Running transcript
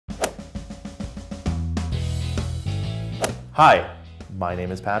Hi, my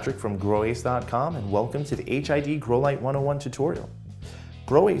name is Patrick from GrowAce.com and welcome to the HID Grow Light 101 tutorial.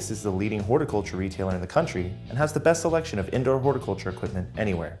 GrowAce is the leading horticulture retailer in the country and has the best selection of indoor horticulture equipment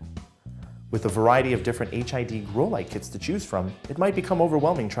anywhere. With a variety of different HID grow light kits to choose from, it might become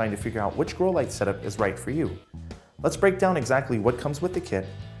overwhelming trying to figure out which grow light setup is right for you. Let's break down exactly what comes with the kit,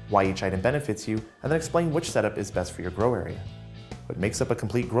 why each item benefits you, and then explain which setup is best for your grow area. What makes up a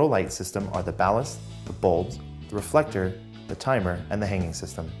complete grow light system are the ballast, the bulbs, the reflector, the timer, and the hanging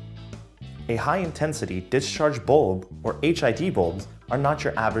system. A high-intensity discharge bulb, or HID bulbs, are not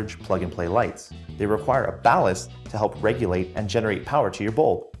your average plug-and-play lights. They require a ballast to help regulate and generate power to your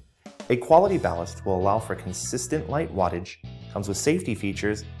bulb. A quality ballast will allow for consistent light wattage, comes with safety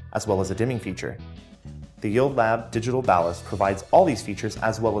features, as well as a dimming feature. The Yield Lab digital ballast provides all these features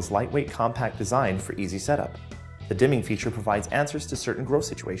as well as lightweight compact design for easy setup. The dimming feature provides answers to certain grow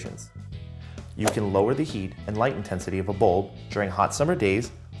situations. You can lower the heat and light intensity of a bulb during hot summer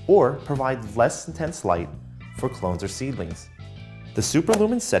days or provide less intense light for clones or seedlings. The Super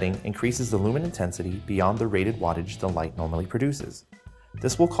Lumin setting increases the lumen intensity beyond the rated wattage the light normally produces.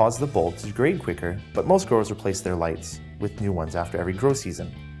 This will cause the bulb to degrade quicker, but most growers replace their lights with new ones after every grow season.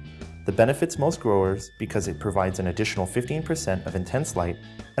 The benefits most growers because it provides an additional 15% of intense light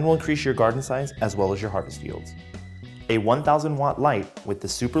and will increase your garden size as well as your harvest yields. A 1000 watt light with the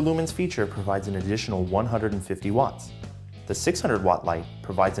Super Lumens feature provides an additional 150 watts. The 600 watt light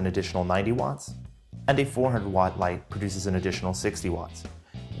provides an additional 90 watts, and a 400 watt light produces an additional 60 watts.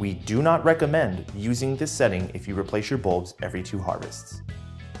 We do not recommend using this setting if you replace your bulbs every 2 harvests.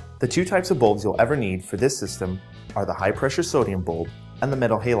 The 2 types of bulbs you'll ever need for this system are the high pressure sodium bulb and the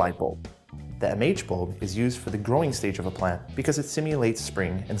metal halide bulb. The MH bulb is used for the growing stage of a plant because it simulates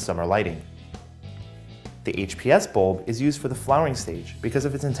spring and summer lighting. The HPS bulb is used for the flowering stage because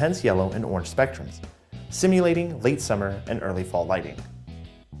of its intense yellow and orange spectrums, simulating late summer and early fall lighting.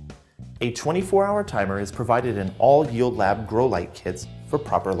 A 24-hour timer is provided in all Yield Lab grow light kits for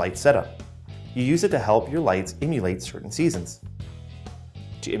proper light setup. You use it to help your lights emulate certain seasons.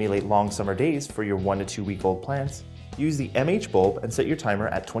 To emulate long summer days for your 1 to 2 week old plants, use the MH bulb and set your timer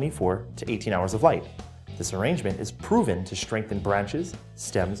at 24 to 18 hours of light. This arrangement is proven to strengthen branches,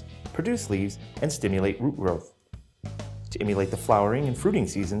 stems, produce leaves, and stimulate root growth. To emulate the flowering and fruiting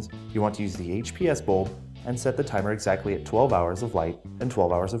seasons, you want to use the HPS bulb and set the timer exactly at 12 hours of light and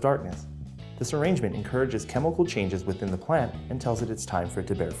 12 hours of darkness. This arrangement encourages chemical changes within the plant and tells it it's time for it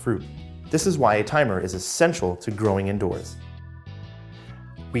to bear fruit. This is why a timer is essential to growing indoors.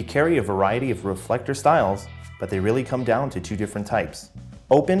 We carry a variety of reflector styles, but they really come down to 2 different types: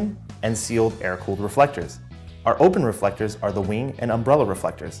 open and sealed air-cooled reflectors. Our open reflectors are the wing and umbrella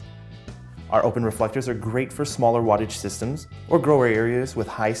reflectors. Our open reflectors are great for smaller wattage systems or grower areas with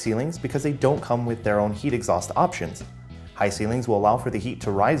high ceilings because they don't come with their own heat exhaust options. High ceilings will allow for the heat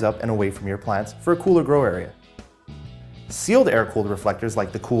to rise up and away from your plants for a cooler grow area. Sealed air-cooled reflectors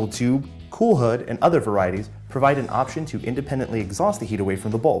like the Cool Tube, Cool Hood, and other varieties provide an option to independently exhaust the heat away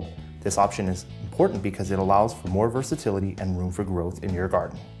from the bulb. This option is important because it allows for more versatility and room for growth in your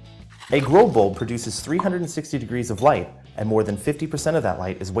garden. A grow bulb produces 360 degrees of light, and more than 50% of that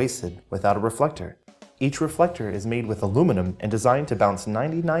light is wasted without a reflector. Each reflector is made with aluminum and designed to bounce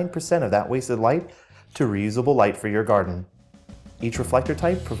 99% of that wasted light to reusable light for your garden. Each reflector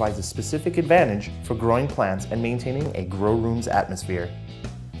type provides a specific advantage for growing plants and maintaining a grow room's atmosphere.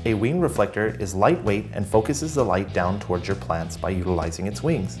 A wing reflector is lightweight and focuses the light down towards your plants by utilizing its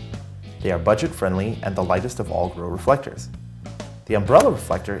wings. They are budget-friendly and the lightest of all grow reflectors. The umbrella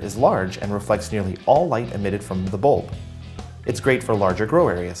reflector is large and reflects nearly all light emitted from the bulb. It's great for larger grow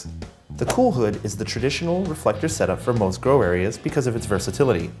areas. The Cool Hood is the traditional reflector setup for most grow areas because of its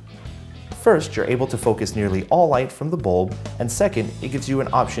versatility. First, you're able to focus nearly all light from the bulb, and second, it gives you an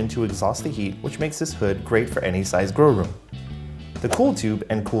option to exhaust the heat, which makes this hood great for any size grow room. The Cool Tube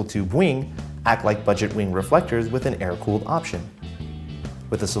and Cool Tube Wing act like budget wing reflectors with an air-cooled option.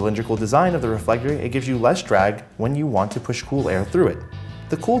 With the cylindrical design of the reflector, it gives you less drag when you want to push cool air through it.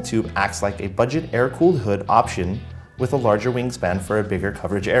 The Cool Tube acts like a budget air-cooled hood option with a larger wingspan for a bigger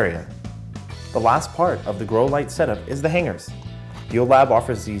coverage area. The last part of the grow light setup is the hangers. Yield Lab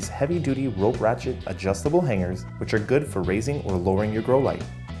offers these heavy-duty rope ratchet adjustable hangers which are good for raising or lowering your grow light.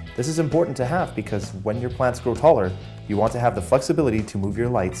 This is important to have because when your plants grow taller, you want to have the flexibility to move your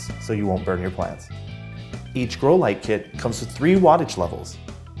lights so you won't burn your plants. Each grow light kit comes with 3 wattage levels.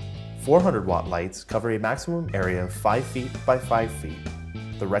 400 watt lights cover a maximum area of 5 feet by 5 feet.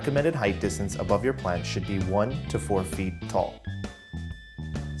 The recommended height distance above your plant should be 1 to 4 feet tall.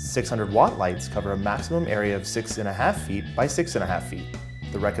 600 watt lights cover a maximum area of 6.5 feet by 6.5 feet.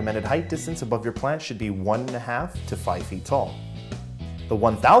 The recommended height distance above your plant should be 1.5 to 5 feet tall. The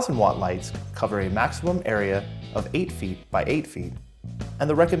 1000 watt lights cover a maximum area of 8 feet by 8 feet, and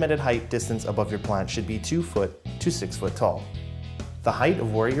the recommended height distance above your plant should be 2 foot to 6 foot tall. The height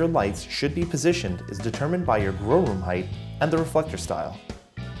of where your lights should be positioned is determined by your grow room height and the reflector style.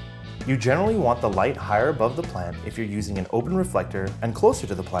 You generally want the light higher above the plant if you're using an open reflector and closer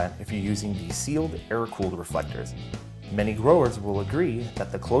to the plant if you're using the sealed air-cooled reflectors. Many growers will agree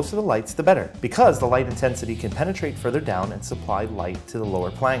that the closer the lights, the better, because the light intensity can penetrate further down and supply light to the lower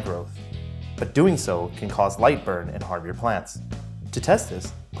plant growth. But doing so can cause light burn and harm your plants. To test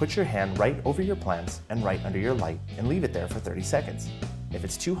this, put your hand right over your plants and right under your light and leave it there for 30 seconds. If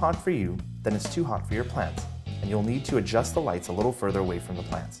it's too hot for you, then it's too hot for your plants, and you'll need to adjust the lights a little further away from the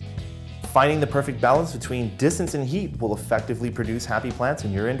plants. Finding the perfect balance between distance and heat will effectively produce happy plants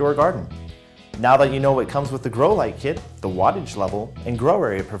in your indoor garden. Now that you know what comes with the grow light kit, the wattage level, and grow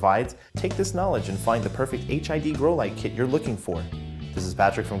area it provides, take this knowledge and find the perfect HID grow light kit you're looking for. This is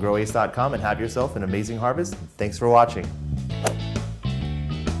Patrick from GrowAce.com, and have yourself an amazing harvest. Thanks for watching.